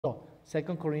2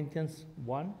 Corinthians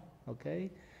 1, okay?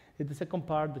 It's the second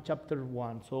part, the chapter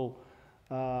 1. So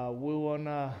we want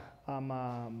to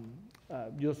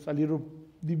just a little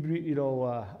debrief,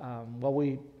 what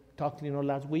we talked,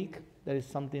 last week. There is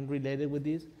something related with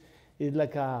this. It's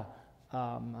like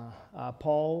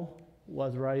Paul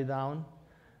was writing down,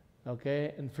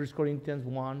 okay, in 1 Corinthians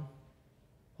 1,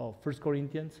 or 1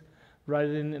 Corinthians,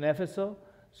 writing in Ephesus.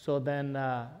 So then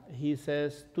he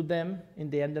says to them in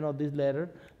the ending of this letter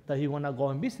that he want to go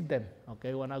and visit them,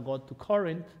 okay, want to go to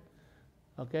Corinth,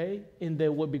 okay, in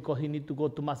the way, because he need to go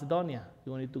to Macedonia.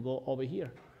 He need to go over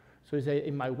here. So he said,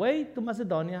 in my way to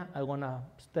Macedonia, I want to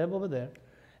step over there.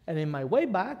 And in my way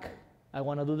back, I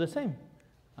want to do the same.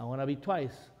 I want to be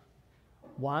twice.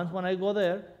 Once when I go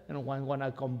there, and once when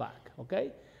I come back,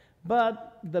 okay?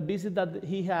 But the visit that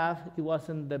he had, it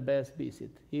wasn't the best visit.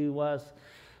 He was,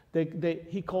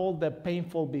 he called the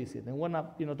painful visit. And we're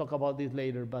not, talk about this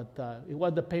later, but it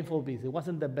was the painful visit. It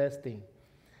wasn't the best thing.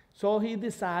 So he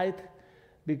decided,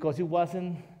 because it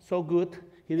wasn't so good,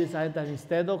 he decided that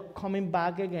instead of coming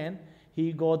back again,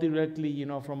 he go directly,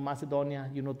 from Macedonia,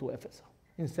 to Ephesus,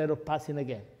 instead of passing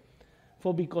again.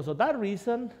 So because of that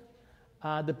reason,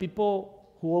 the people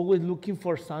who always looking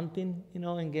for something,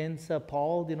 against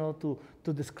Paul,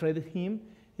 to discredit him,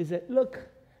 he said, look,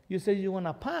 you said you want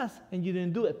to pass, and you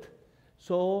didn't do it.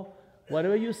 So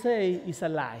whatever you say is a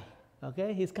lie,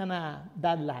 okay? He's kind of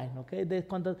that line, okay? They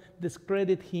kind of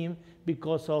discredit him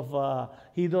because of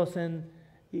he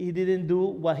didn't do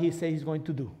what he said he's going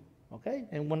to do, okay?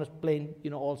 And want to explain,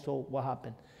 also what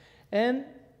happened. And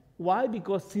why?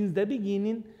 Because since the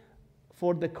beginning,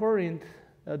 for the Corinth,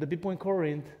 the people in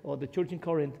Corinth, or the church in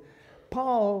Corinth,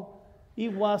 Paul, he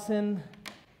wasn't,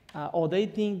 or they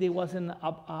think they wasn't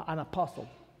an apostle.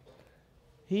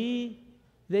 They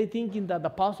thinking that the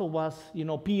apostle was,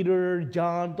 Peter,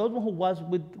 John, those who was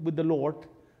with the Lord,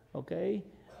 okay?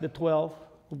 The 12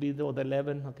 would be the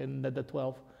 11, okay, and the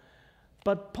 12.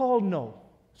 But Paul, no.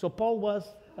 So Paul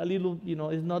was a little,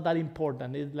 it's not that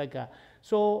important. It's like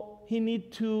so he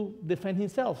need to defend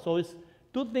himself. So it's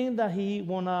two things that he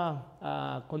wanna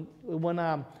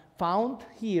found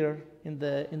here in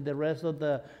the rest of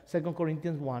the 2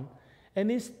 Corinthians 1,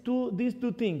 and it's these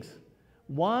two things.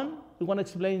 One, we want to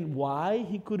explain why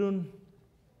he couldn't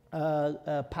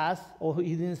pass, or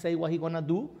he didn't say what he gonna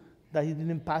do, that he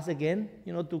didn't pass again,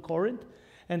 to Corinth.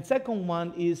 And second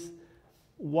one is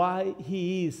why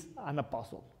he is an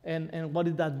apostle, and what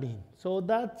does that mean? So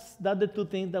that's the two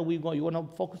things that you want to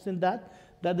focus on that.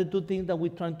 That's the two things that we're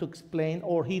trying to explain,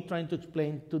 or he trying to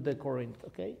explain to the Corinth,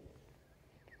 okay?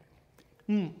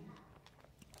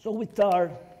 So we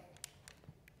start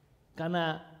kind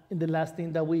of in the last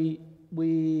thing that we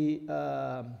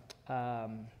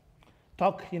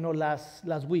talked,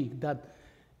 last week, that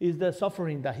is the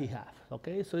suffering that he has,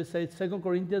 okay? So it says 2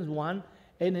 Corinthians 1,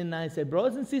 8 and 9, say,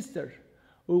 brothers and sisters,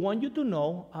 we want you to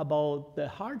know about the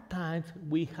hard times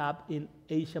we have in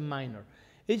Asia Minor.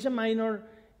 Asia Minor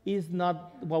is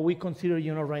not what we consider,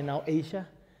 right now, Asia.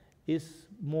 It's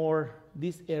more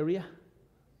this area.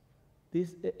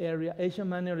 This area, Asia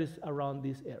Minor is around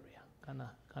this area, kind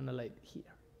of like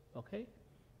here, okay?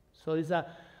 So it's a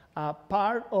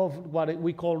part of what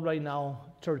we call right now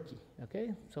Turkey,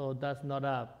 okay? So that's not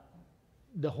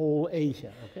the whole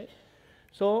Asia, okay?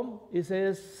 So it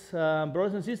says,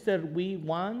 brothers and sisters, we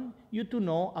want you to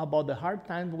know about the hard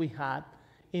times we had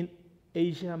in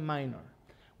Asia Minor.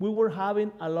 We were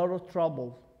having a lot of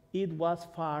trouble. It was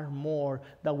far more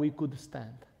than we could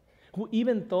stand,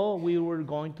 even though we were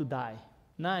going to die.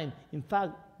 9, in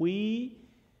fact, we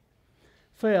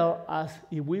felt as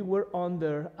if we were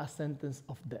under a sentence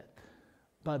of death.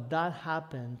 But that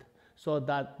happened so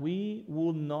that we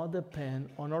would not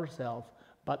depend on ourselves,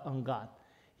 but on God.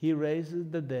 He raises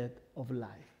the dead of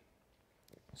life.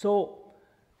 So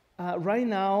right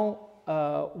now,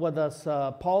 what does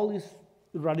Paul is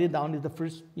writing down is the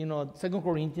first, 2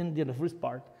 Corinthians, the first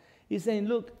part. He's saying,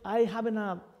 look, I having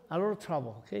a lot of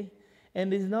trouble, okay?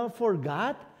 And it's not for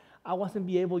God, I wasn't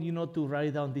be able, to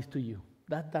write down this to you.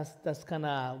 That's kind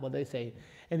of what they say.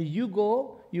 And if you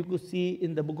go, you could see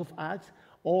in the book of Acts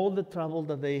all the trouble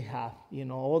that they have,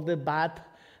 all the bad,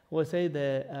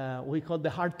 we call the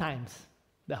hard times.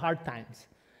 The hard times.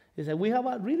 He said, we have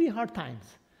a really hard times.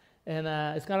 And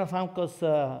it's kind of fun because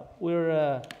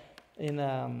we're in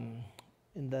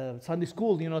the Sunday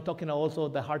school, talking also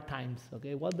the hard times,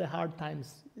 okay? What the hard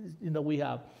times, we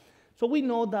have. So we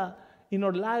know that in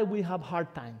our life we have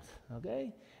hard times,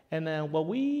 okay? And what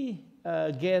we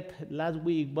get last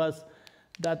week was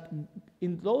that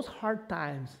in those hard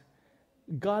times,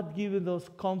 God gives us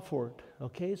comfort,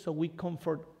 okay? So we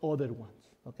comfort other ones.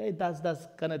 Okay, that's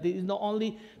kind of thing. It's not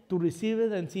only to receive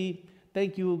it and see,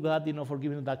 thank you, God, for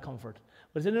giving you that comfort.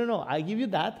 But say, no, I give you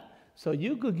that, so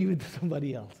you could give it to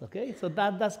somebody else. Okay, so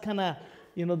that's kind of,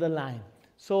 the line.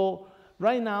 So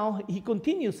right now, he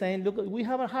continues saying, look, we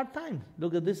have a hard time.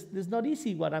 Look at this is not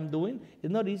easy what I'm doing.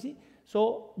 It's not easy.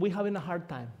 So we're having a hard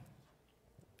time.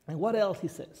 And what else he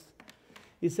says?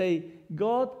 He says,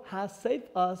 God has saved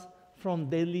us from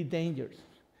deadly dangers.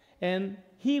 And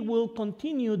he will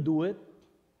continue to do it.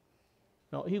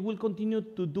 No, he will continue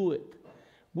to do it.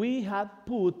 We have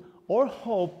put our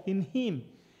hope in him.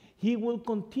 He will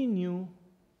continue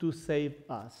to save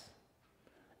us.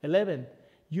 11,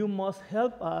 you must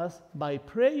help us by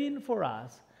praying for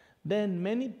us. Then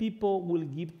many people will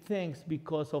give thanks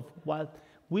because of what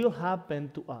will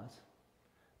happen to us.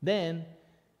 Then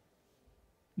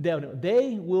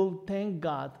they will thank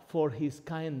God for his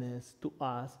kindness to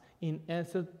us in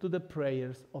answer to the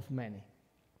prayers of many.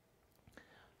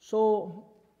 So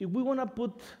if we want to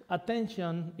put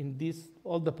attention in this,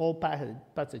 all the Paul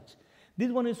passage, this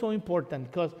one is so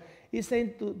important because he's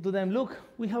saying to them, look,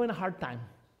 we're having a hard time.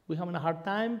 We're having a hard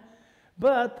time,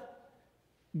 but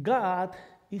God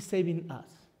is saving us.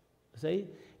 See?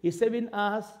 He's saving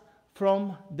us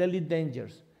from deadly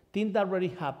dangers, things that already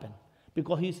happened.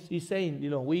 Because he's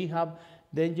saying, we have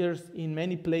dangers in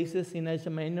many places in Asia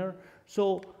Minor.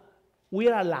 So we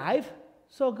are alive,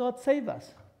 so God saved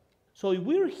us. So if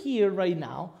we're here right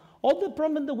now, all the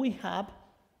problems that we have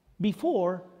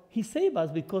before, he saved us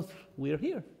because we're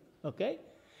here, okay?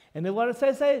 And then what it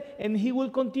says, and he will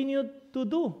continue to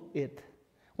do it.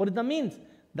 What does that mean?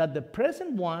 That the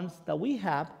present ones that we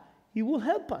have, he will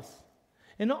help us.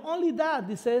 And not only that,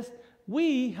 it says,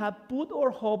 we have put our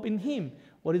hope in him.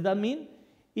 What does that mean?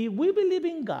 If we believe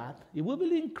in God, if we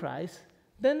believe in Christ,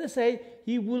 then they say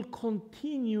he will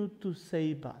continue to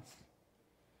save us.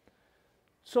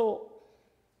 So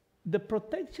the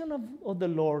protection of the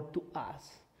Lord to us,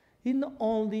 it not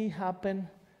only happen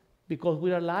because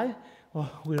we're alive,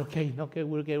 we're okay,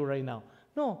 we're okay right now.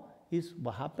 No, it's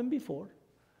what happened before,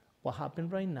 what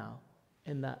happened right now,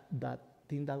 and that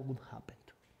thing that would happen.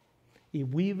 If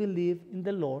we believe in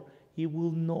the Lord, he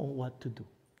will know what to do.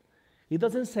 It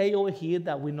doesn't say over here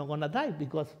that we're not going to die,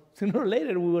 because sooner or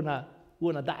later we're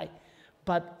gonna die.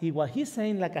 But what he's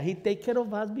saying, like he take care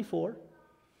of us before,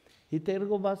 he take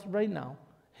care of us right now,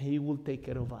 he will take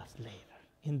care of us later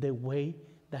in the way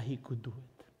that he could do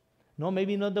it. No,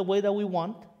 maybe not the way that we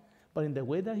want, but in the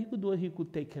way that he could do it, he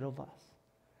could take care of us.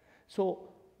 So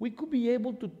we could be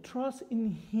able to trust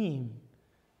in him,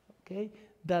 okay,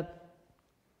 that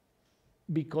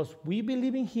because we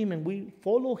believe in him and we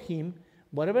follow him,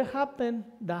 whatever happened,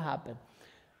 that happened.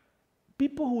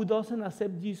 People who doesn't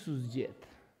accept Jesus yet,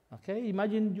 okay?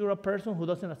 Imagine you're a person who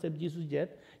doesn't accept Jesus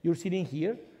yet. You're sitting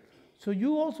here. So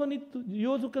you also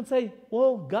can say,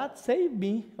 well, God saved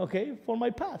me, okay, for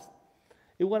my past.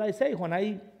 It's what I say. When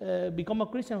I become a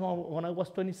Christian when I was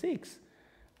 26,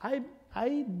 I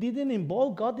didn't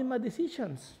involve God in my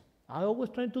decisions. I always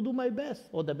tried to do my best,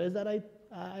 or the best that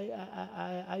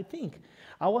I think.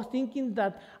 I was thinking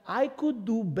that I could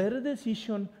do better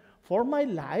decision for my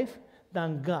life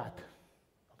than God.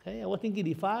 Okay, I was thinking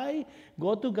if I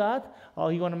go to God,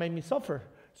 He's gonna make me suffer.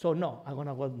 So no, I'm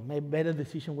gonna make better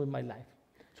decision with my life.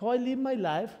 So I live my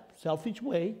life selfish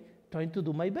way, trying to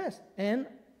do my best, and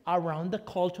around the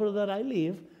culture that I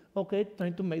live, okay,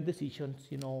 trying to make decisions,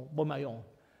 by my own,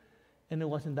 and it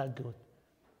wasn't that good.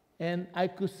 And I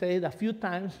could say that a few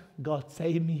times God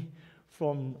saved me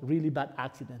from really bad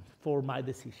accidents for my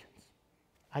decisions.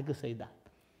 I could say that.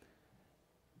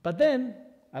 But then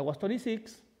I was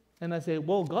 26, and I said,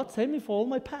 well, God saved me for all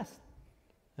my past.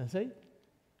 And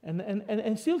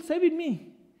still saving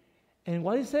me. And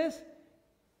what it says,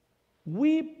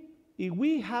 if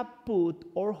we have put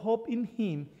our hope in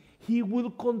him, he will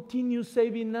continue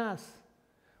saving us.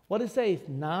 What it says,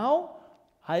 now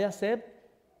I accept,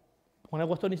 when I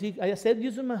was 26, I accept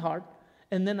Jesus in my heart,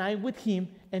 and then I'm with him,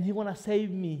 and he want to save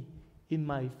me in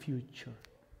my future.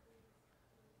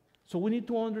 So we need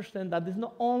to understand that it's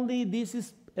not only, this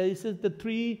is the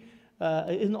three,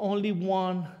 it's not only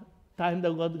one time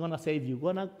that God's going to save you.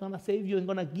 God's going to save you and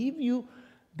going to give you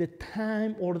the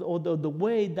time or the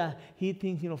way that he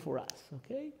thinks, for us,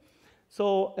 okay?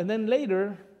 So, and then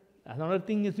later, another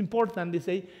thing is important, they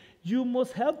say, you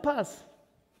must help us.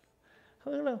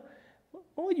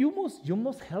 Oh, you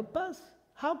must help us?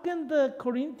 How can the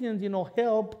Corinthians,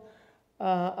 help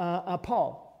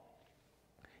Paul?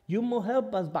 You must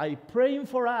help us by praying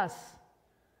for us.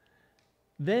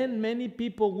 Then many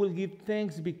people will give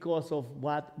thanks because of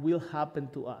what will happen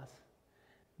to us.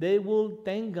 They will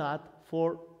thank God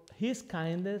for his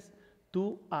kindness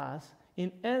to us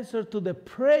in answer to the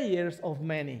prayers of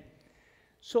many.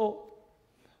 So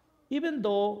even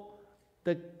though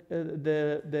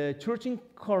the church in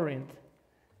Corinth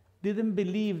didn't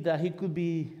believe that he could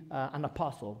be an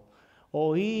apostle,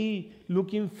 or he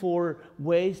looking for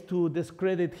ways to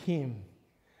discredit him,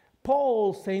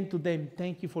 Paul saying to them,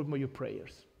 thank you for your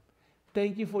prayers.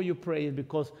 Thank you for your prayers,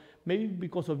 because maybe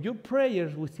because of your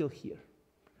prayers, we're still here.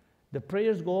 The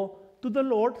prayers go to the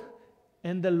Lord,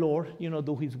 and the Lord,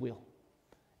 do his will.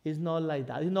 It's not like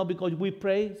that. It's not because we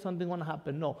pray, something going to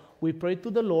happen. No, we pray to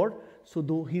the Lord, so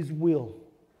do his will.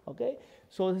 Okay?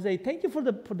 So they say, thank you for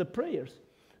the prayers.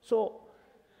 So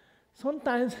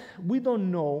sometimes we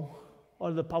don't know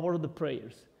all the power of the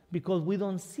prayers because we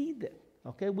don't see them.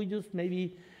 Okay? We just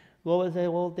maybe go and say,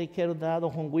 well, take care of that.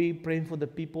 Or when we praying for the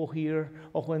people here,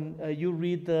 or when you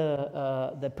read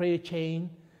the prayer chain,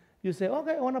 you say,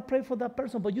 okay, I want to pray for that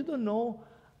person, but you don't know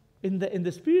in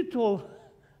the spiritual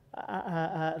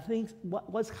things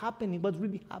what's happening, what's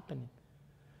really happening.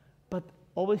 But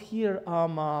over here,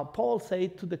 Paul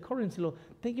said to the Corinthians,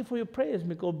 thank you for your prayers,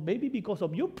 because maybe because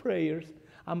of your prayers,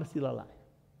 I'm still alive.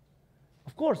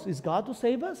 Of course, it's God to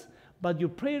save us, but your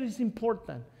prayer is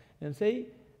important. And say,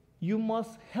 you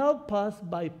must help us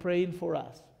by praying for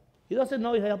us. He doesn't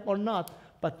know if help or not,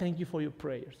 but thank you for your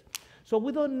prayers. So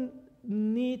we don't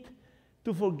need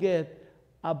to forget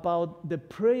about the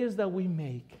prayers that we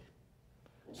make.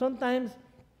 Sometimes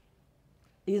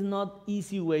it's not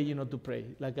easy way, to pray.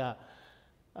 Like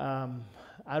I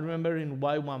remember in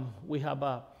Y1, we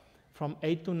have from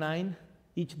 8 to 9,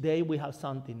 each day we have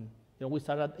something. We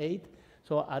start at 8.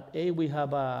 So at 8 we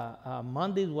have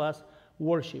Monday was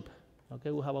worship.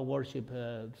 Okay, we have a worship.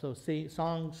 So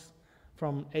songs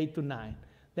from 8 to 9.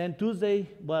 Then Tuesday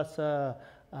was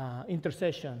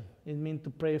intercession. It means to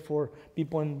pray for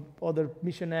people and other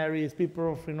missionaries,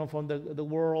 people from the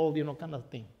world, kind of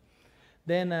thing.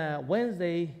 Then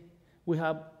Wednesday we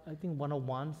have, I think,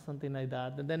 101, something like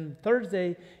that. And then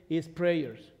Thursday is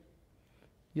prayers.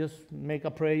 Just make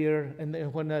a prayer, and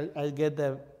then when I get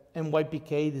the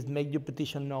MYPK, this make your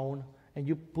petition known, and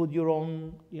you put your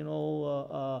own,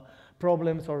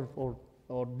 problems or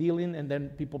dealing, and then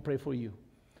people pray for you.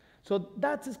 So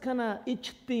that's kind of,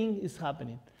 each thing is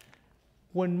happening.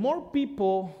 When more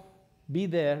people be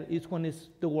there is when it's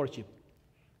the worship.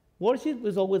 Worship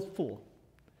is always full.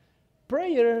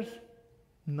 Prayers,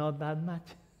 not that much.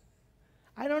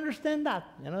 I don't understand that.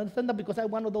 I don't understand that because I'm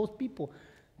one of those people.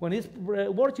 When it's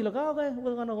worship, like, okay,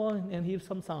 we're going to go and hear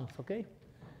some songs, okay?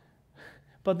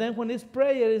 But then when it's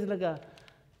prayer, it's like I'll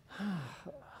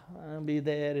be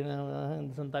there,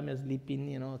 and sometimes I'm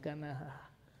sleeping, kind of.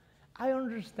 I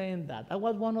understand that. I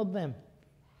was one of them.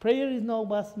 Prayer is not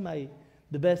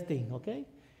the best thing, okay?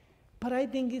 But I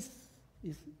think it's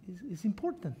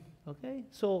important, okay?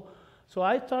 So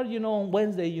I start, on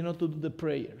Wednesday, to do the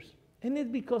prayers. And it's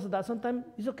because of that. Sometimes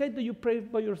it's okay that you pray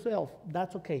by yourself.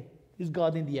 That's okay. It's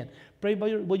God in the end. Pray by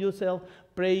yourself.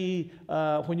 Pray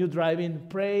when you're driving.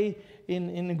 Pray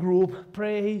in a group.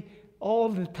 Pray all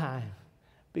the time.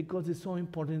 Because it's so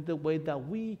important the way that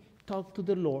we talk to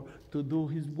the Lord to do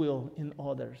his will in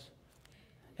others.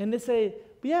 And they say,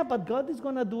 yeah, but God is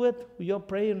going to do it. You're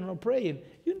praying or not praying.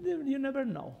 You never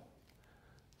know.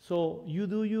 So you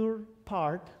do your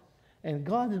part, and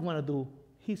God is going to do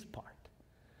his part.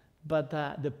 But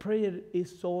the prayer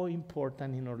is so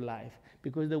important in our life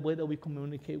because the way that we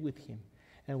communicate with him.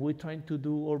 And we're trying to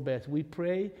do our best. We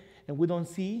pray, and we don't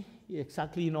see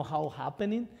exactly how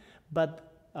happening. But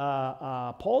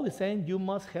Paul is saying, you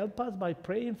must help us by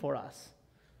praying for us.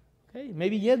 Okay,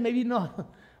 maybe yes, maybe not.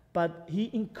 But he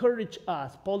encouraged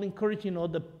us. Paul encouraged,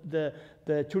 the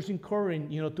church in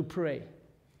Corinth, to pray.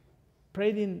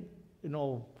 Prayed in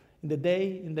the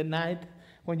day, in the night,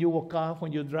 when you woke up,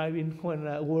 when you're driving, when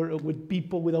we're with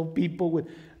people, without people.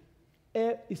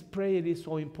 Prayer is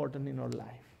so important in our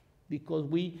life because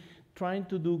we trying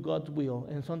to do God's will.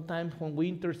 And sometimes when we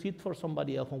intercede for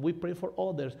somebody else, when we pray for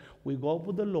others, we go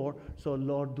with the Lord, so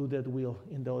Lord do that will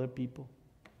in the other people.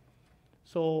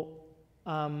 So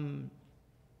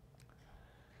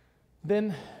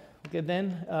then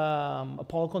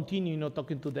Paul continued,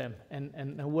 talking to them,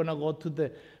 and we're gonna go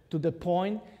to the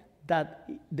point that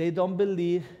they don't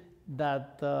believe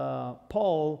that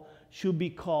Paul should be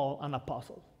called an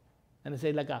apostle, and they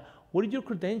say what is your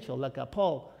credential?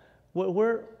 Paul,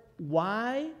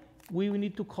 why we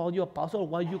need to call you apostle?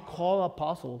 Why you call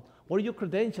apostle? What are your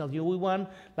credentials? We want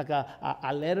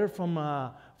a letter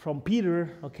from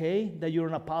Peter, okay, that you're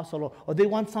an apostle, or they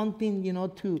want something,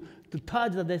 to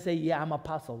touch that they say, yeah, I'm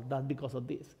apostle. That's because of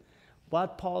this.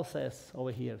 What Paul says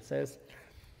over here says,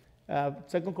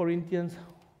 2 Corinthians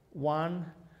 1,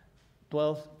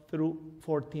 12, through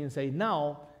 14 say,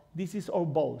 now this is our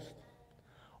boast.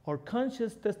 Our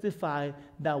conscience testify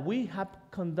that we have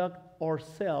conduct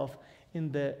ourselves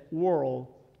in the world,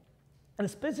 and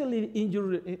especially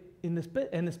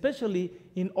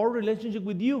in our relationship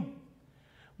with you.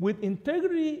 With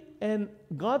integrity and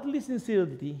godly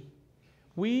sincerity,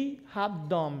 we have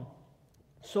done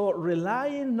so,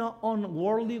 relying not on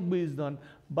worldly wisdom,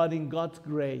 but in God's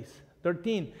grace.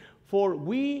 13, for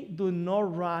we do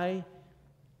not write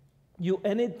you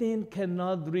anything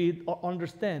cannot read or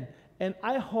understand. And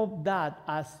I hope that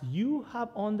as you have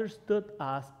understood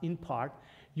us in part,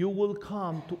 you will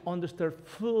come to understand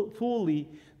fully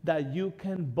that you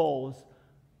can boast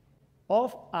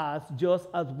of us just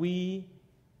as we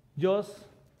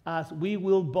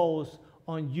will boast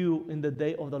on you in the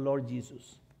day of the Lord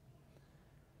Jesus.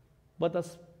 But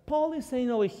as Paul is saying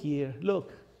over here,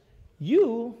 look,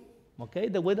 you, okay,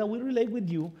 the way that we relate with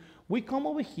you, we come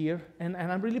over here, and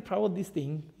I'm really proud of this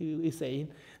thing, he is saying,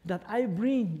 that I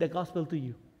bring the gospel to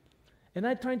you. And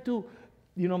I try to,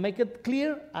 make it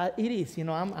clear. It is,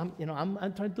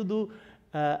 I'm trying to do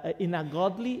in a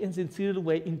godly and sincere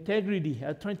way, integrity.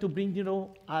 I'm trying to bring,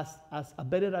 as a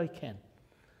better I can.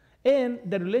 And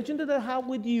the relation that I have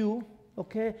with you,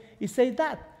 okay, it says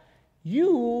that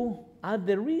you are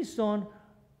the reason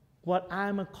what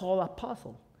I'm called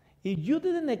apostle. If you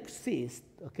didn't exist,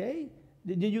 okay,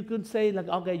 then you could say like,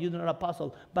 okay, you're not an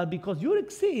apostle. But because you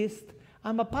exist,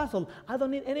 I'm apostle. I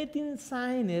don't need anything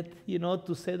signed it,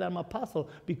 to say that I'm apostle,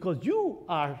 because you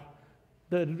are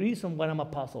the reason why I'm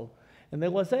apostle. And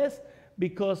then what says,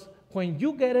 because when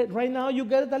you get it, right now you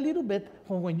get it a little bit,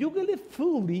 but when you get it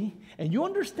fully and you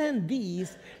understand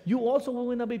this, you also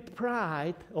want to be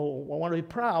proud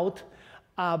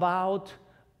about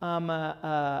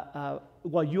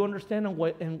what you understand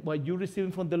and what you're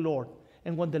receiving from the Lord.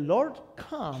 And when the Lord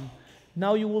comes,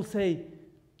 now you will say,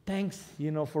 thanks,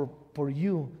 for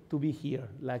you to be here.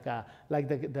 Like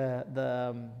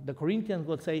the Corinthians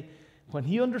would say, when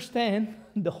he understands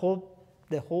the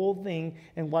whole thing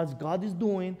and what God is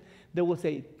doing, they will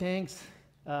say, thanks,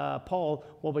 Paul,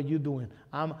 what were you doing?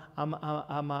 I'm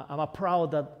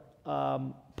proud that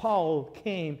Paul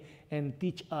came and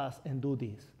teach us and do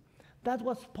this. That's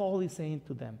what Paul is saying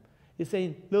to them. He's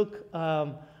saying, look,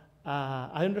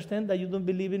 I understand that you don't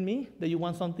believe in me, that you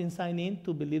want something signed in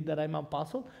to believe that I'm an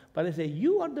apostle, but I say,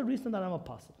 you are the reason that I'm an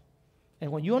apostle.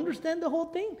 And when you understand the whole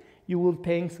thing, you will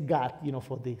thank God,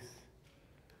 for this.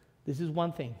 This is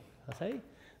one thing, okay?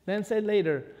 Then say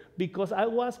later, because I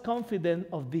was confident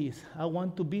of this, I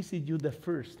want to visit you the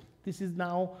first. This is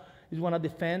now, is want to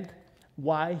defend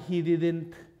why he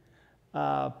didn't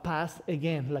pass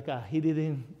again, he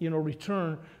didn't,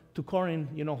 return to Corinth,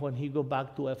 when he go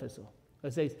back to Ephesus.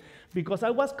 It says, because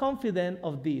I was confident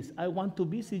of this, I want to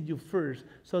visit you first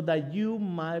so that you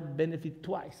might benefit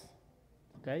twice.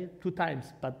 Okay, 2 times,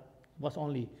 but was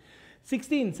only.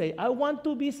 16 say, I want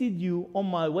to visit you on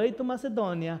my way to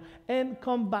Macedonia and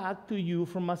come back to you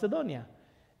from Macedonia,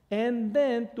 and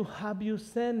then to have you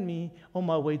send me on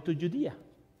my way to Judea.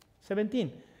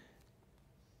 17,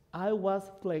 I was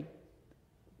plagued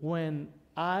when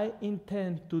I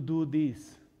intend to do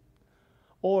this.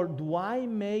 Or do I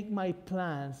make my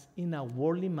plans in a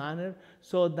worldly manner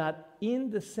so that in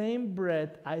the same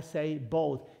breath I say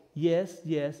both yes,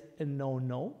 yes, and no,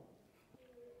 no?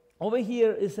 Over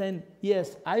here is saying,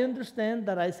 yes, I understand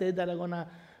that I said that I'm going to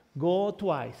go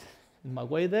twice, in my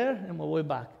way there and my way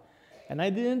back. And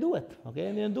I didn't do it, okay?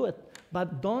 I didn't do it.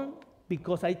 But don't,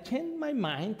 because I changed my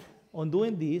mind on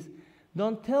doing this,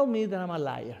 don't tell me that I'm a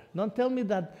liar. Don't tell me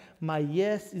that my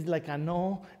yes is like a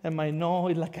no and my no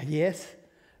is like a yes.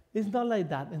 It's not like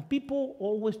that. And people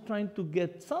always trying to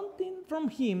get something from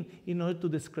him in order to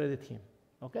discredit him.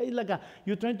 Okay? It's like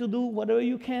you're trying to do whatever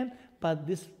you can, but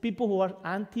these people who are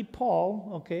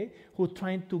anti-Paul, okay, who are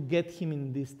trying to get him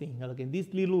in this thing. Okay?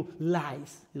 These little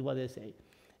lies is what they say.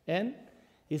 And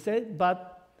he said,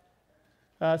 but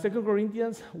 2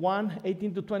 Corinthians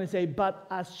 1:18-20 say, but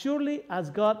as surely as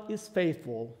God is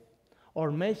faithful,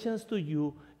 our message to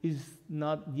you is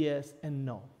not yes and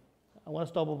no. I want to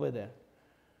stop over there.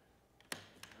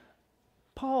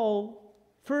 Paul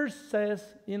first says,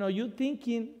 you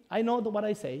thinking, I know what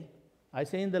I say. I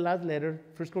say in the last letter,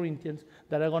 1 Corinthians,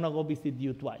 that I'm going to go visit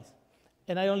you twice.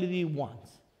 And I only did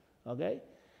once, okay?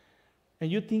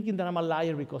 And you're thinking that I'm a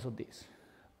liar because of this.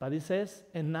 But it says,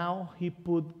 and now he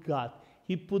put God.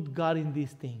 He put God in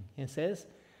this thing. And says,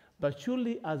 but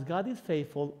surely as God is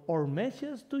faithful, our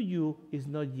message to you is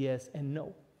not yes and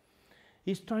no.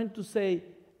 He's trying to say,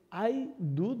 I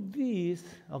do this,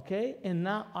 okay, and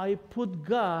now I put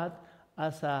God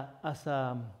as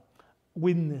a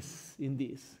witness in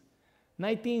this.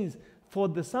 19, for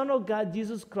the Son of God,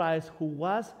 Jesus Christ, who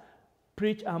was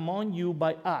preached among you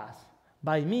by us,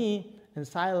 by me and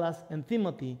Silas and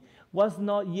Timothy, was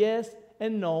not yes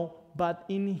and no, but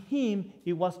in him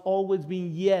it was always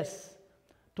been yes.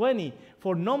 20,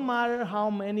 for no matter how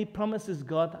many promises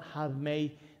God have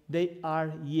made, they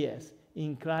are yes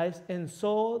in Christ, and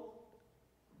so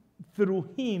through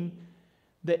him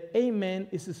the amen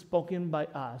is spoken by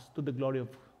us to the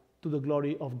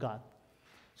glory of God.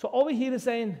 So over here is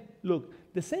saying, look,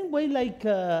 the same way like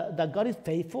that God is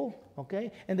faithful,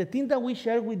 okay, and the thing that we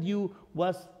shared with you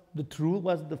was the truth,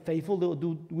 was the faithful,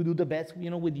 we do the best,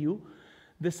 with you.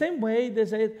 The same way they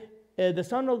say,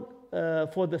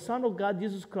 for the Son of God,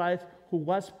 Jesus Christ, who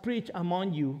was preached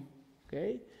among you,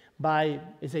 okay, by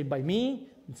me,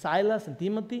 Silas, and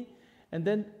Timothy, and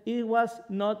then it was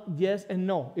not yes and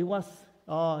no. It was,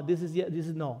 this is yes, this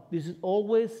is no. This is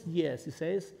always yes, it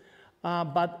says,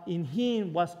 but in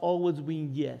him was always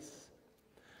been yes.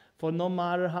 For no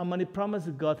matter how many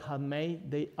promises God had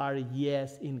made, they are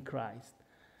yes in Christ.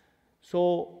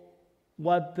 So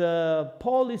what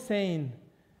Paul is saying,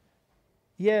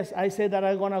 yes, I said that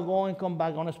I'm going to go and come back.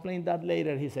 I'm going to explain that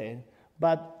later, he said.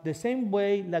 But the same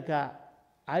way, like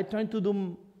I try to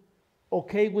do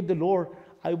okay with the Lord,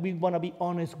 I want to be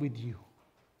honest with you.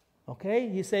 Okay?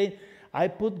 He said, I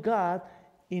put God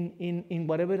in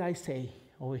whatever I say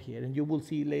over here, and you will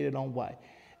see later on why.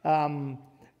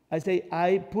 I say,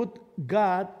 I put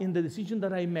God in the decision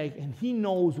that I make, and he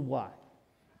knows why.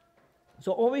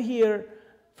 So over here,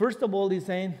 first of all, he's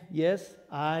saying, yes,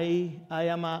 I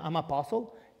am an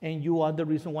apostle, and you are the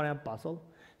reason why I'm apostle.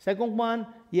 Second one,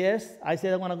 yes, I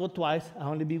said I'm going to go twice. I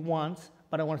only be once,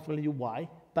 but I want to tell you why.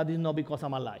 But it's not because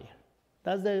I'm a liar.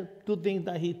 That's the two things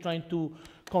that he's trying to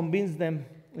convince them,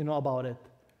 about it.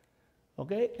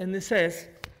 Okay? And it says,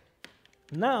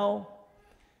 now,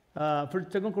 for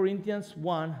 2 Corinthians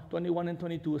 1, 21 and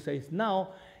 22 says, now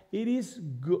it is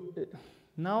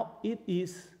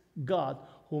God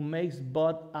who makes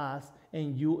both us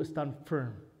and you stand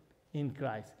firm in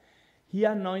Christ. He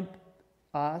anointed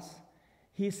us.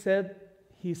 He set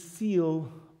his seal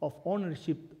of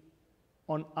ownership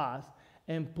on us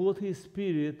and put his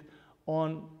spirit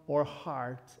on our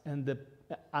hearts and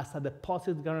as a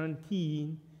deposit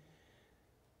guaranteeing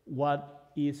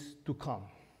what is to come.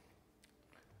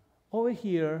 Over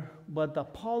here, what the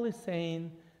Paul is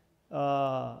saying,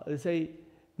 they say,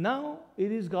 now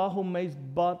it is God who makes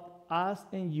both us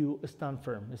and you stand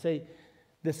firm. They say,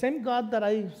 the same God that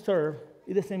I serve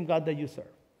is the same God that you serve.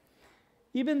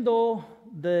 Even though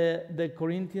the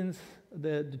Corinthians,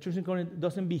 the church in Corinth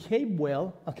doesn't behave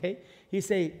well, okay, he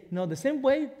say, no, the same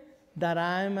way that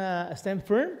I'm stand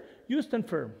firm, you stand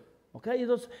firm, okay?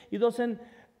 He doesn't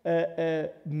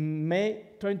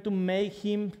trying to make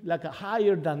him like a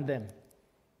higher than them.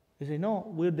 He say, no,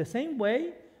 we're the same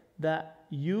way that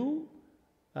you,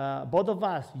 both of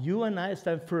us, you and I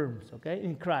stand firm, okay,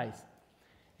 in Christ.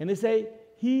 And they say,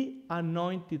 he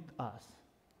anointed us.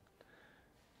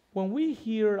 When we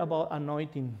hear about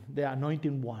anointing, the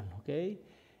anointing one, okay,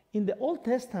 in the Old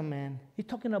Testament, he's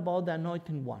talking about the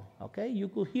anointing one, okay? You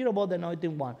could hear about the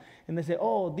anointing one. And they say,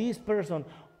 oh, this person.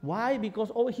 Why?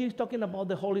 Because over here he's talking about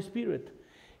the Holy Spirit.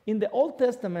 In the Old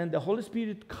Testament, the Holy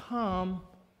Spirit come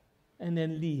and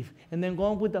then leave, and then go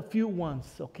on with a few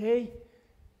ones, okay?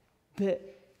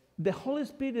 The Holy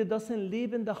Spirit doesn't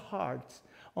live in the hearts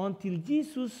until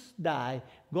Jesus died,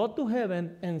 go to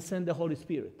heaven, and send the Holy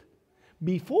Spirit.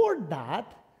 Before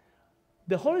that,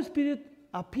 the Holy Spirit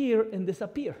appear and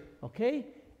disappear, okay?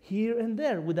 Here and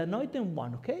there with the anointed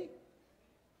one, okay?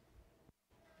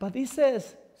 But it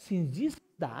says, since Jesus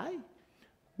died,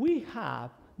 we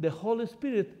have the Holy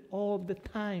Spirit all the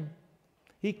time.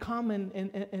 He comes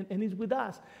and is with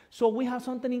us. So we have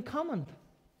something in common.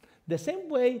 The same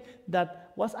way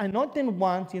that was anointed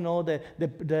ones, the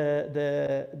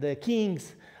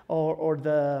kings or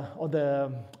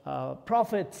the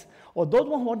prophets, or those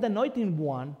ones who are the anointed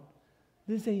one,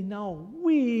 they say, now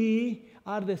we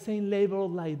are the same level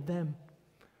like them.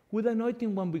 We're the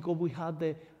anointing one because we have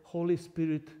the Holy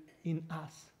Spirit in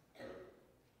us.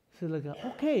 So like,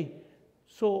 okay,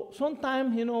 so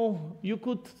sometimes, you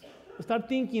could start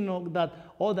thinking that,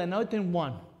 oh, the anointing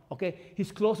one, okay,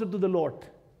 he's closer to the Lord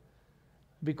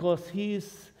because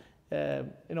he's, I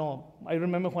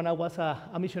remember when I was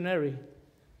a missionary,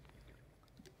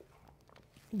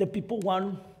 the people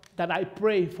want that I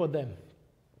pray for them.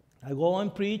 I go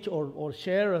and preach or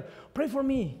share, pray for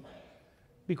me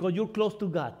because you're close to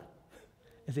God.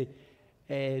 I say,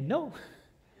 no,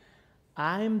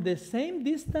 I'm the same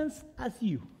distance as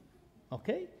you,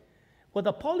 okay?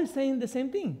 But Paul is saying the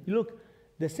same thing. Look,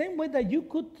 the same way that you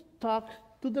could talk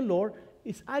to the Lord,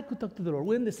 is I could talk to the Lord.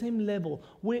 We're in the same level.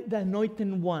 We're the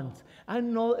anointed ones.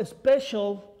 I'm not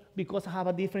special because I have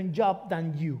a different job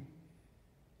than you.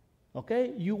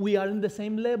 Okay? We are in the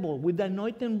same level with the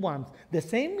anointed ones. The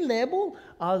same level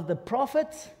as the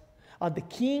prophets, as the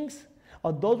kings,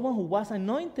 or those one who was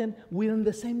anointed, we're on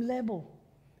the same level.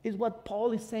 It's what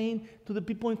Paul is saying to the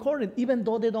people in Corinth, even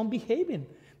though they don't behave him.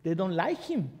 They don't like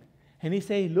him. And he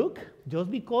say, look, just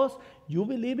because you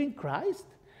believe in Christ,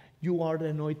 you are the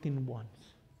anointed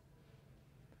ones.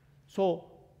 So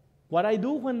what I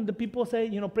do when the people say,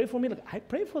 pray for me, like, I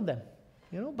pray for them.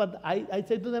 But I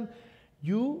say to them,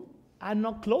 you are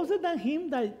not closer than him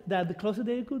that the closer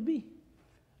they could be.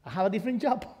 I have a different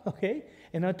job, okay?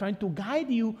 And I'm trying to guide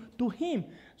you to him.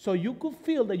 So you could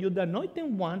feel that you're the anointed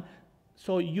one,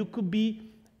 so you could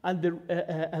be a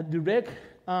direct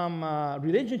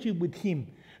relationship with him,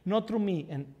 not through me.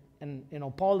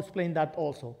 And Paul explained that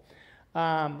also.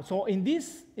 So in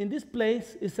this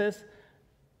place, it says,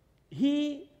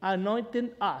 he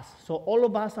anointed us. So all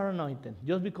of us are anointed,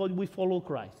 just because we follow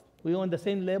Christ. We are on the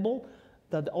same level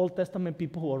that the Old Testament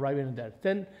people who are arriving there.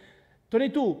 Then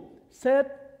 22,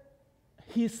 set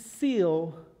his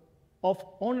seal of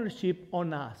ownership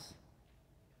on us.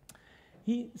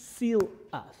 He sealed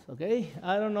us, okay?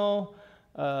 I don't know,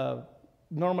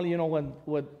 normally,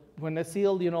 when I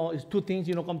seal, it's two things,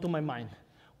 come to my mind.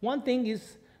 One thing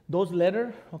is those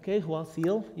letters, okay, who are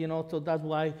sealed, so that's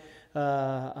why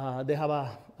they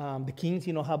have the kings,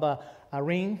 have a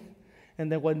ring.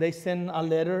 And then when they send a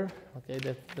letter, okay,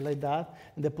 they like that,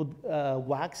 and they put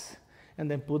wax, and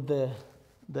then put the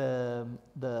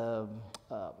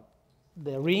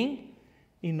ring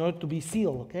in order to be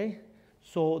sealed, okay?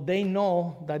 So they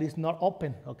know that it's not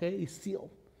open, okay? It's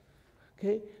sealed,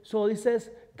 okay? So it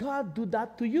says, God do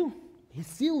that to you. He's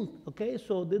sealed, okay?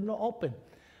 So they're not open.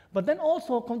 But then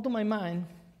also come to my mind,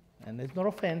 and it's not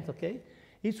offense, okay?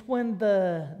 It's when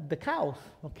the cows,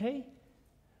 okay?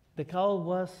 The cow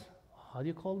was, how do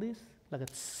you call this? Like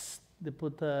they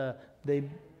put,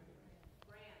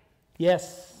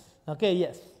 yes, okay,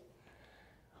 yes.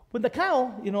 With the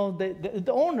cow,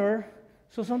 the owner,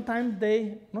 so sometimes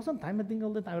not sometimes, I think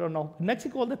all the time, I don't know. In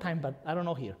Mexico all the time, but I don't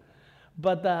know here.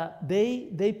 But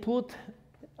they put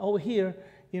over here,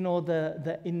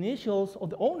 the initials of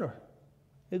the owner.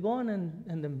 They go on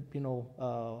and then,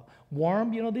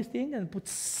 warm, this thing and put,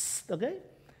 okay?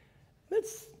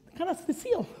 That's kind of the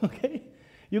seal, okay?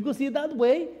 You could see it that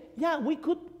way. Yeah,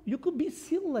 you could be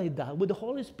sealed like that with the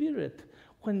Holy Spirit.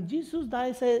 When Jesus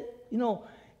died, said,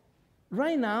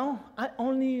 right now, I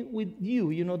only with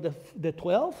you, the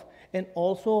 12, and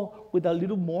also with a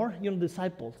little more,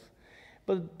 disciples.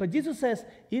 But Jesus says,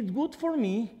 it's good for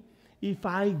me if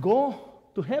I go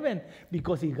to heaven,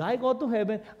 because if I go to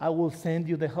heaven, I will send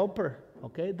you the helper,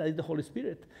 okay? That is the Holy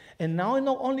Spirit. And now I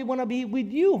not only want to be with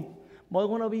you, but I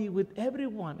want to be with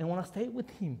everyone and want to stay with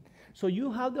him. So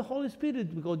you have the Holy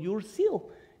Spirit because you're sealed.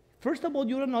 First of all,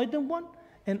 you're anointed one,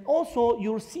 and also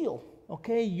you're sealed,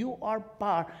 okay? You are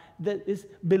part,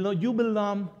 you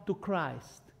belong to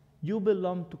Christ. You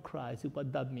belong to Christ is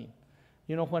what that means.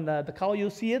 When the cow, you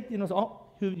see it, you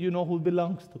know who it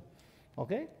belongs to,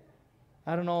 okay?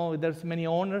 I don't know if there's many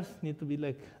owners, need to be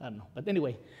like, I don't know. But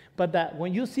anyway,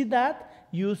 when you see that,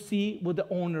 you see what the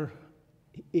owner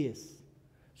is.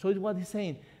 So it's what he's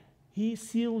saying. He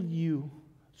sealed you,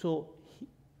 so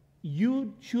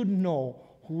you should know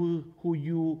who's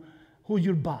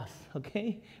your boss,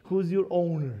 okay? Who's your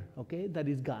owner, okay? That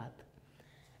is God.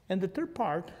 And the third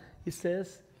part, it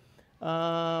says,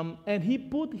 and he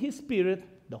put his spirit,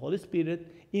 the Holy Spirit,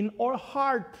 in our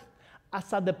heart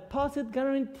as a deposit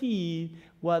guarantee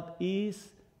what is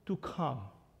to come.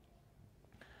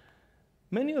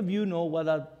 Many of you know what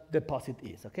a deposit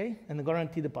is, okay? And a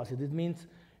guarantee deposit, it means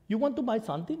you want to buy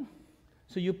something,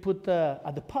 so you put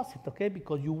a deposit, okay?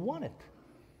 Because you want it,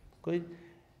 okay?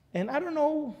 And I don't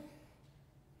know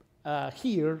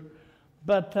here,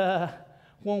 but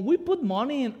when we put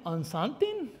money on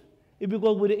something, it's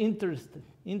because we're interested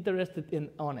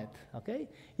on it, okay?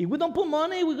 If we don't put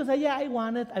money, we can say, yeah, I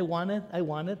want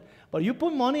it. But you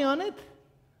put money on it,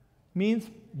 means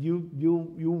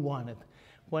you want it.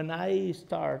 When I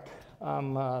start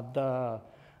the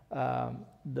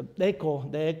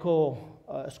Eco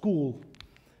school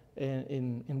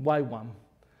in YWAM,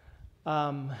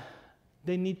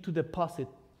 they need to deposit,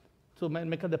 so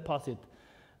make a deposit.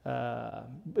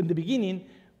 In the beginning,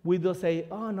 we don't say,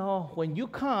 oh no, when you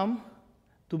come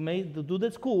to do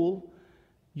the school,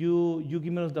 you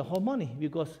give me the whole money,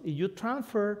 because if you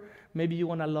transfer, maybe you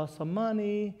want to lose some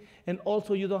money, and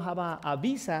also you don't have a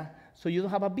visa, so you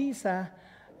don't have a visa,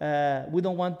 we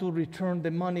don't want to return the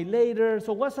money later.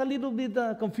 So what's a little bit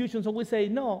confusion. So we say,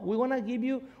 no, we want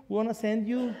to send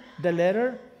you the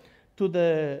letter to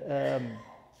the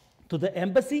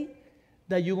embassy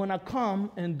that you're going to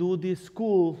come and do this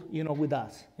school, with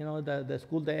us. The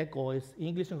school, the ECHO, is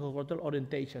English and Cultural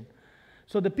Orientation.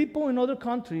 So the people in other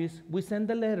countries, we send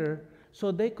the letter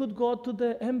so they could go to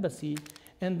the embassy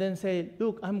and then say,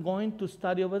 look, I'm going to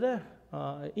study over there,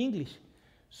 English.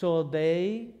 So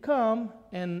they come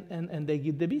and they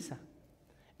give the visa.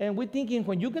 And we're thinking,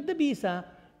 when you get the visa,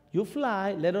 you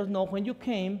fly, let us know when you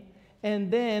came,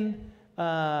 and then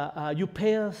you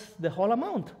pay us the whole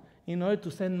amount in order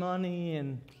to send money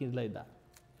and things like that.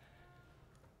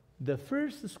 The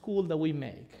first school that we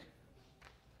make,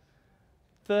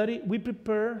 we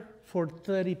prepare for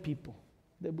 30 people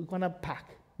that we're going to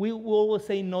pack. We will always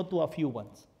say no to a few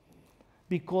ones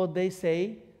because they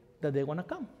say that they're going to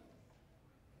come.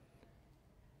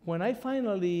 When I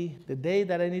finally, the day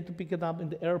that I need to pick it up in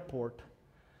the airport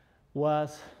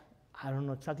was, I don't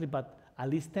know exactly, but at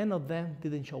least 10 of them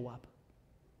didn't show up.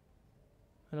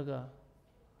 And I go,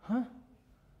 huh?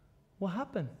 What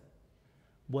happened?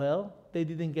 Well, they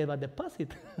didn't give a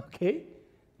deposit, okay?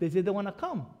 They said they want to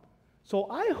come. So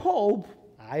I hope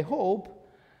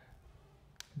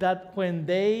that when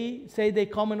they say they're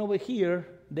coming over here,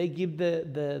 they give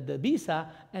the visa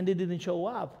and they didn't show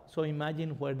up. So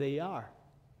imagine where they are.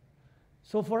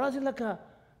 So for us, it's like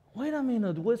wait a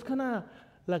minute, it's kind of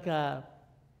like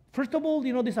first of all,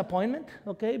 disappointment,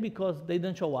 okay, because they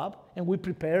didn't show up, and we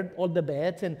prepared all the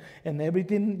beds and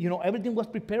everything, everything was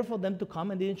prepared for them to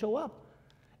come and they didn't show up.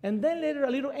 And then later, a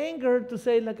little anger to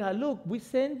say, look, we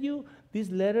sent you this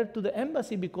letter to the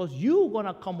embassy because you're going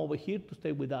to come over here to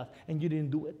stay with us, and you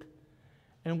didn't do it.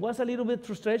 And was a little bit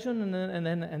frustration, and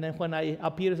then when I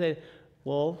appear, I say,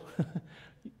 well,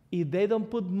 if they don't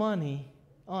put money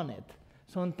on it,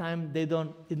 sometimes they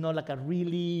don't, it's not like a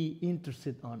really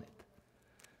interested on it.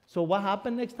 So what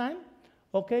happened next time?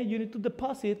 Okay, you need to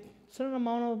deposit a certain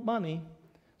amount of money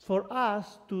for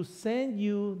us to send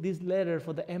you this letter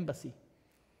for the embassy.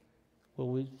 Well,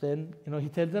 we send, he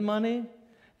tells the money,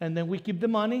 and then we keep the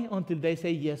money until they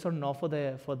say yes or no for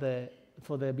the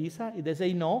visa. If they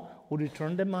say no, we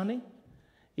return the money.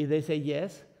 If they say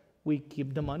yes, we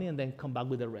keep the money and then come back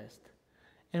with the rest.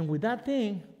 And with that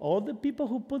thing, all the people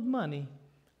who put money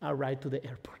arrive to the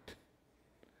airport.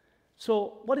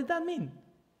 So what does that mean?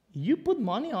 You put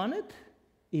money on it.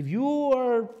 If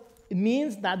it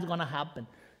means that's going to happen.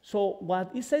 So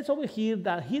what it says over here,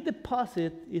 that he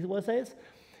deposit, is what it says,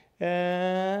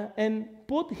 and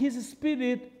put his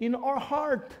spirit in our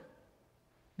heart.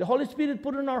 The Holy Spirit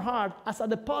put in our heart as a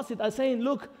deposit, as saying,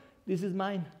 look, this is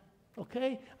mine.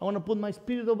 Okay, I want to put my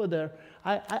spirit over there.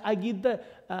 I give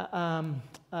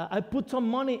I put some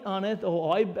money on it,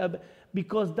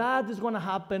 because that is going to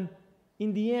happen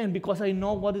in the end, because I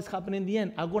know what is happening in the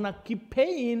end. I'm going to keep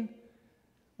paying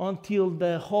until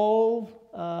the whole,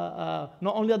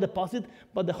 not only a deposit,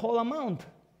 but the whole amount.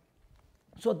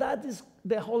 So that is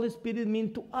the Holy Spirit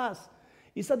mean to us.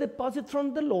 It's a deposit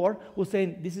from the Lord who's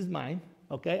saying, this is mine.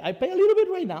 Okay, I pay a little bit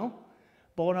right now,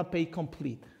 but I want to pay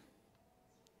complete.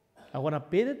 I want to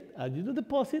pay it, I do the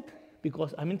deposit,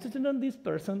 because I'm interested in this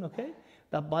person, okay?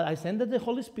 But I send the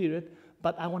Holy Spirit,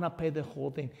 but I want to pay the whole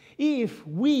thing. If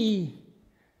we,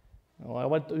 I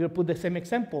want to put the same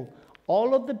example.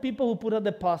 All of the people who put a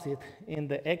deposit in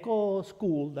the ECHO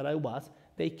school that I was,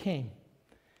 they came.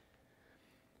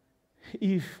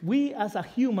 If we as a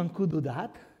human could do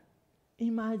that,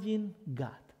 imagine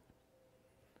God.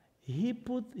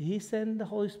 He sent the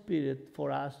Holy Spirit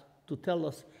for us to tell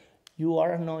us, you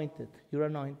are anointed, you're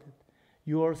anointed.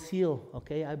 You are sealed,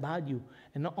 okay, I bought you.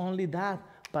 And not only that,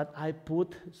 but I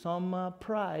put some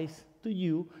price to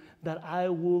you that I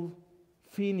will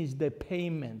finish the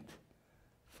payment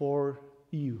for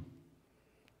you.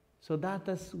 So that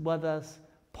is what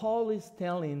Paul is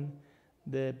telling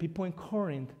the people in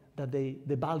Corinth, that the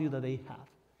value that they have.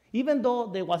 Even though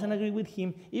they wasn't agree with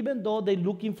him, even though they're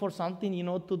looking for something,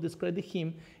 to discredit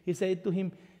him, he said to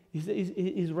him,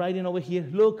 he's writing over here,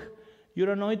 look,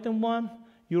 you're anointed one,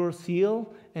 you're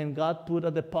sealed, and God put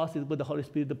a deposit with the Holy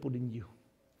Spirit to put in you.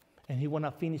 And he want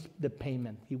to finish the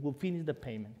payment. He will finish the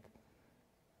payment.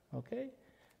 Okay?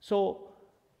 So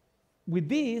with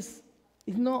this,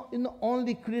 it's not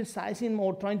only criticizing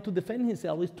or trying to defend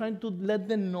himself, it's trying to let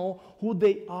them know who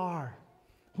they are.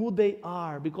 Who they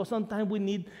are. Because sometimes we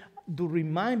need to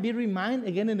be reminded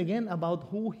again and again about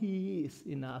who he is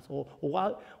in us, or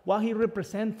what he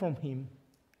represents from him.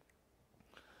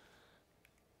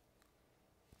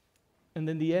 And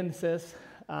then the end says,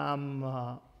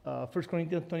 1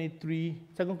 Corinthians 23,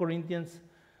 2 Corinthians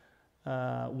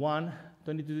 1,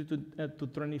 22 to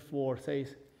 24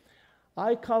 says,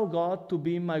 I call God to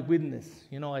be my witness.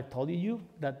 You know, I told you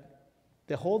that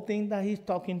the whole thing that he's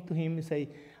talking to him is say,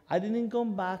 I didn't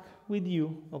come back with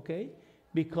you, okay,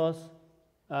 because,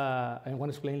 I'm going to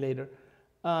explain later,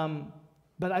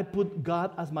 but I put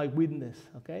God as my witness,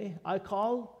 okay? I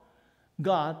call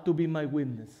God to be my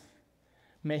witness.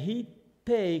 May he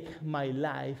take my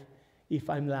life if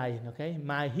I'm lying, okay?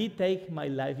 May he take my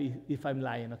life if I'm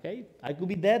lying, okay? I could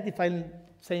be dead if I'm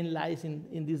saying lies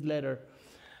in this letter.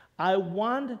 I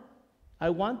wanted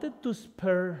to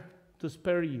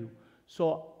spare you,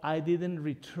 so I didn't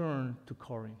return to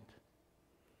Corinth.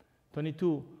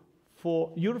 22,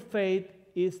 for your faith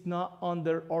is not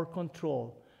under our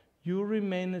control. You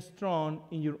remain strong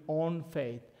in your own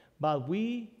faith, but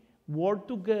we work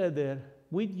together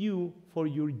with you for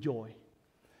your joy.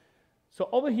 So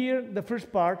over here, the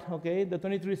first part, okay, the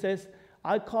 23 says,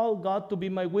 I call God to be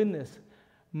my witness.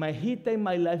 May he take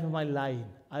my life if I'm lying.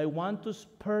 I want to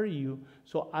spare you,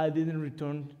 so I didn't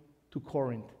return to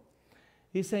Corinth.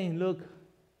 He's saying, look,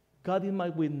 God is my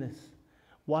witness.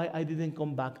 Why I didn't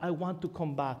come back? I want to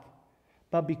come back.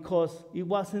 But because it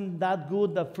wasn't that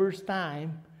good the first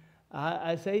time,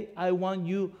 I say, I want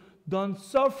you, don't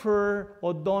suffer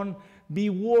or don't be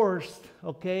worse,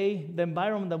 okay? The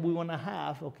environment that we want to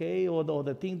have, okay? Or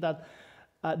the thing that,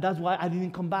 that's why I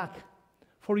didn't come back.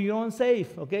 For your own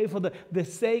sake, okay? For the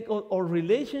sake of our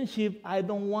relationship, I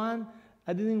didn't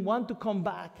want to come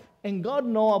back. And God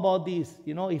knows about this.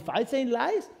 You know, if I say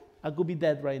lies, I could be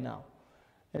dead right now.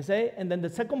 And then the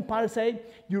second part say,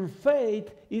 your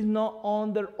faith is not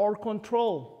under our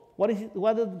control. What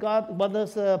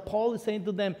does Paul is saying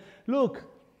to them? Look,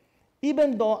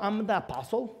 even though I'm the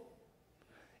apostle,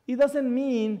 it doesn't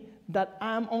mean that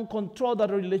I'm on control of the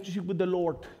relationship with the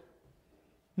Lord.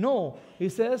 No, he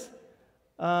says,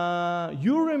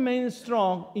 you remain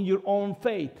strong in your own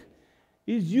faith.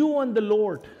 It's you and the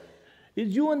Lord.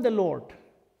 It's you and the Lord.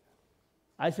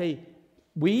 I say,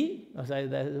 when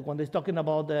he's talking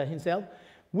about himself,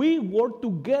 we work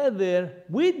together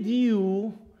with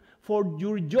you for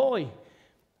your joy.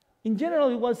 In general,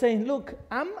 he was saying, look,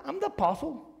 I'm the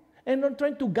apostle, and I'm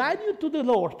trying to guide you to the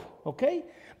Lord, okay?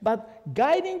 But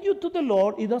guiding you to the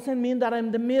Lord, it doesn't mean that I'm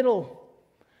in the middle.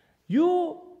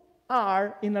 You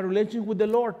are in a relationship with the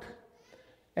Lord.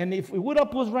 And if we would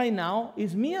have put right now,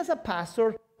 it's me as a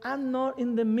pastor, I'm not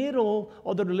in the middle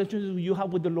of the relationship you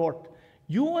have with the Lord.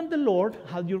 You and the Lord,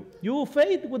 have your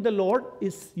faith with the Lord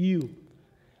is you.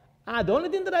 The only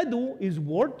thing that I do is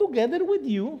work together with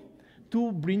you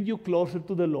to bring you closer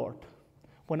to the Lord.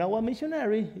 When I was a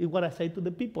missionary, is what I say to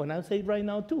the people, and I say it right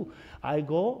now too. I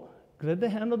go, grab the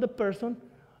hand of the person,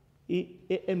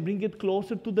 and bring it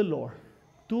closer to the Lord.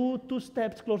 Two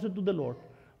steps closer to the Lord.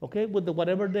 Okay, with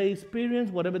whatever they experience,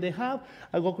 whatever they have,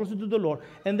 I go closer to the Lord.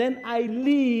 And then I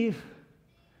leave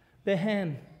the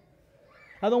hand.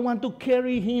 I don't want to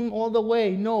carry him all the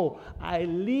way. No, I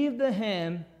leave the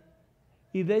hand.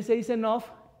 If they say it's enough,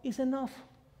 it's enough.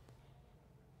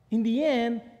 In the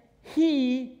end,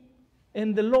 he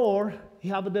and the Lord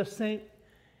have the same.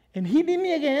 And he did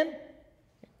me again.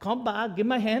 Come back, give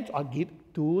my hand. I'll get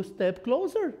 2 steps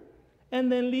closer.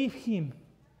 And then leave him.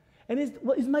 And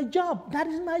it's my job. That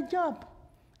is my job.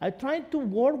 I try to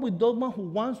work with those one who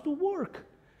wants to work.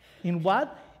 In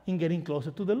what? In getting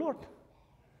closer to the Lord.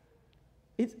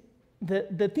 It's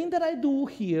the thing that I do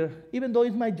here, even though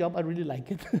it's my job, I really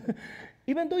like it.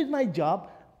 Even though it's my job,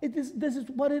 this is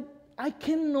what I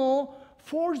cannot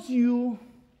force you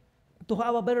to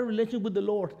have a better relationship with the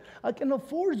Lord. I cannot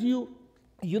force you.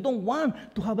 You don't want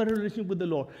to have a better relationship with the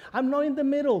Lord. I'm not in the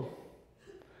middle.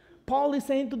 Paul is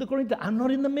saying to the Corinthians, I'm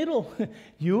not in the middle.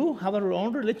 You have your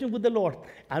own relationship with the Lord.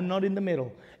 I'm not in the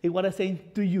middle. It's what I'm saying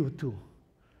to you too.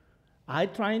 I'm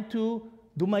trying to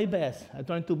do my best. I'm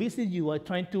trying to visit you. I'm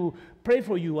trying to pray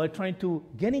for you. I'm trying to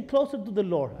get in closer to the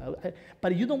Lord.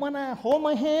 But if you don't want to hold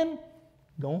my hand,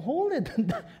 don't hold it.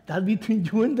 That's between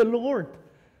you and the Lord.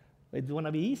 It's going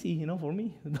to be easy, for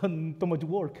me. Not too much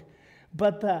work.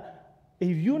 But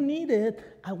if you need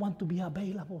it, I want to be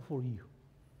available for you.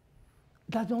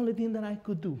 That's the only thing that I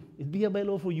could do, is be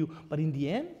available for you. But in the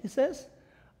end, it says,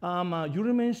 you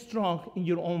remain strong in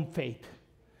your own faith.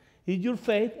 It's your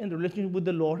faith and relationship with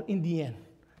the Lord in the end.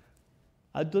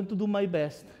 I'm going to do my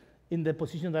best in the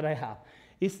position that I have.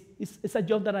 It's a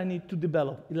job that I need to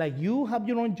develop. Like you have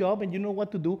your own job and you know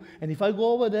what to do. And if I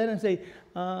go over there and say,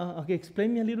 okay,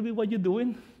 explain me a little bit what you're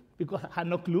doing, because I have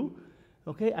no clue.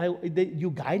 Okay,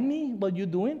 you guide me what you're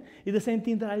doing. It's the same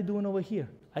thing that I'm doing over here.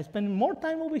 I spend more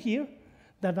time over here.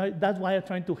 That's why I'm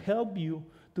trying to help you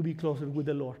to be closer with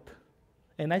the Lord.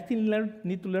 And I still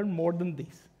need to learn more than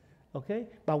this. okay?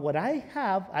 But what I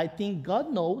have, I think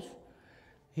God knows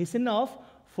is enough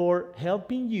for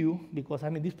helping you, because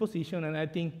I'm in this position, and I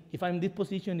think if I'm in this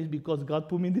position, it's because God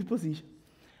put me in this position.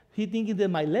 He thinking that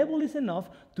my level is enough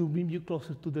to bring you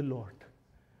closer to the Lord.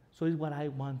 So it's what I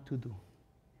want to do.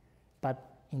 But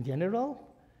in general,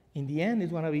 in the end,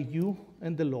 it's going to be you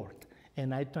and the Lord.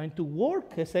 And I'm trying to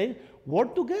work, I say,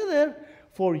 work together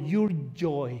for your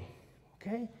joy,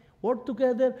 okay? Work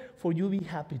together for you to be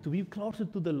happy, to be closer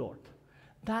to the Lord.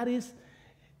 That is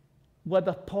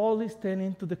what Paul is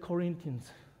telling to the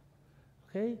Corinthians,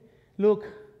 okay? Look,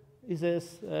 it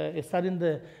says, starting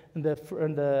in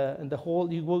the whole,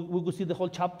 we could see the whole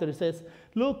chapter. It says,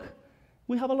 look,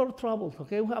 we have a lot of troubles,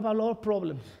 okay? We have a lot of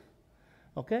problems,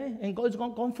 okay? And God is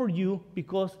going to comfort you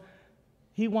because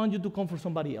He wants you to comfort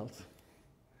somebody else.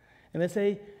 And they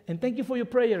say, and thank you for your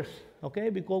prayers, okay?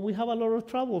 Because we have a lot of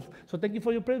troubles. So thank you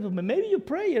for your prayers. But maybe your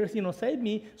prayers, save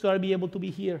me so I'll be able to be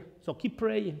here. So keep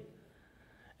praying.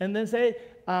 And then say,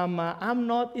 I'm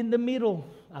not in the middle,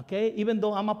 okay? Even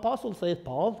though I'm apostle, says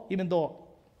Paul, even though,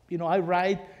 I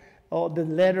write the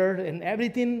letter and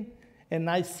everything, and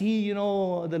I see,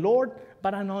 the Lord,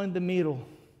 but I'm not in the middle,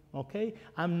 okay?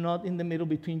 I'm not in the middle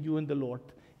between you and the Lord.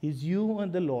 It's you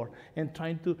and the Lord, and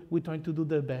we're trying to do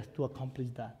the best to accomplish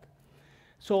that.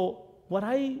 So what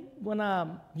I want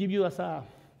to give you as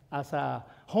a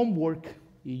homework,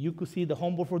 you could see the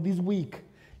homework for this week,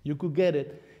 you could get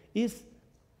it, is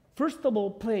first of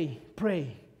all, pray.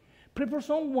 Pray for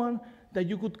someone that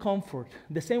you could comfort.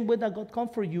 The same way that God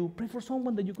comfort you, pray for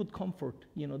someone that you could comfort,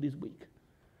 this week.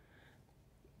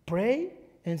 Pray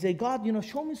and say, God,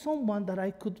 show me someone that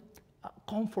I could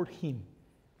comfort him.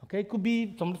 Okay, it could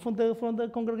be something from the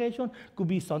congregation, could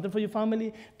be something for your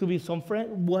family, could be some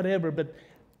friend, whatever. But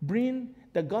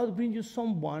that God bring you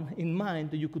someone in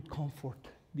mind that you could comfort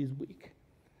this week.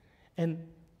 And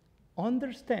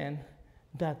understand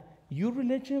that your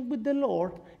relationship with the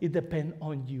Lord, it depends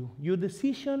on you. Your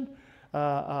decision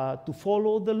to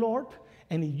follow the Lord,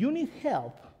 and if you need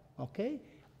help, okay,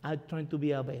 I'm trying to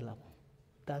be available.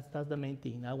 That's the main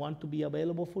thing. I want to be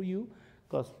available for you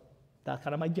because that's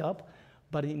kind of my job.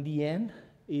 But in the end,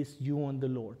 it's you and the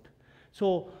Lord.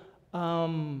 So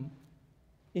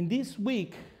in this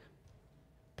week,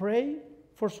 pray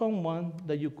for someone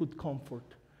that you could comfort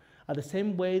at the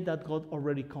same way that God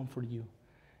already comforted you.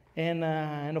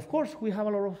 And of course, we have a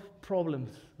lot of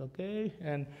problems, okay?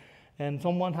 And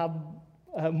someone have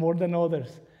more than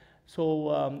others.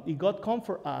 So if God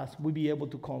comfort us, we'll be able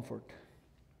to comfort.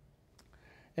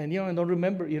 And and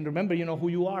remember who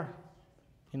you are.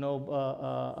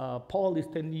 Paul is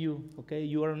telling you, okay,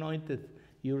 you are anointed,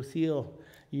 you're sealed,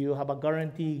 you have a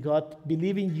guarantee. God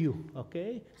believe in you,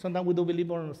 okay? Sometimes we don't believe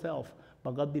in ourselves,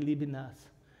 but God believes in us,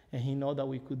 and He knows that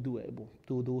we could do able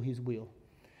to do His will.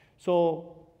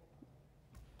 So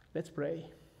let's pray.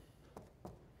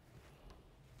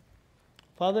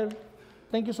 Father,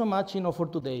 thank you so much, for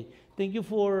today. Thank you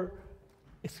for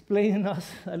explaining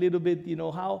us a little bit,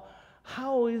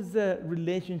 how is the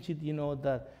relationship,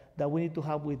 that we need to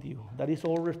have with you. That is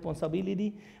our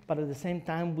responsibility, but at the same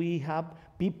time, we have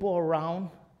people around,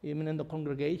 even in the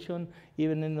congregation,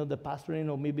 even in the pastoring,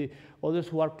 or maybe others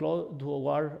who are close, who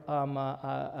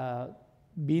are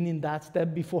being in that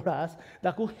step before us,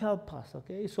 that could help us,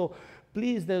 okay? So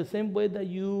please, the same way that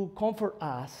you comfort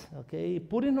us, okay,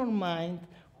 put in our mind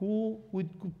who we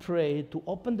could pray to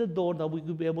open the door that we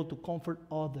could be able to comfort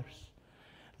others.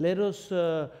 Let us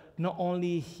not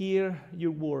only hear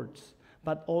your words,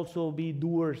 but also be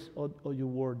doers of your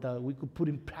word, that we could put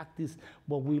in practice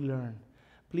what we learn.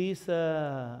 Please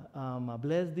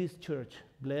bless this church,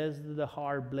 bless the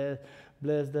heart, bless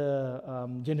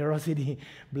the generosity,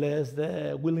 bless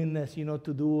the willingness,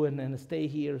 to do and stay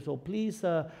here. So please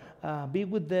be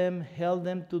with them, help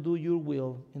them to do your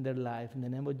will in their life. In the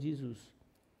name of Jesus,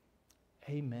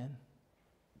 amen.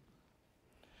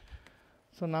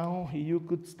 So now you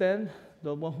could stand,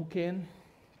 the one who can.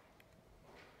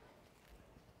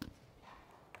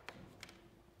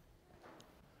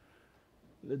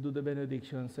 Let's do the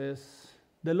benediction. It says,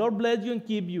 the Lord bless you and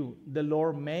keep you. The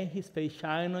Lord make His face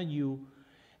shine on you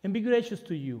and be gracious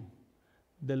to you.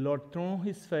 The Lord turn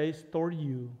His face toward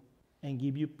you and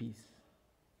give you peace.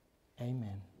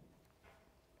 Amen.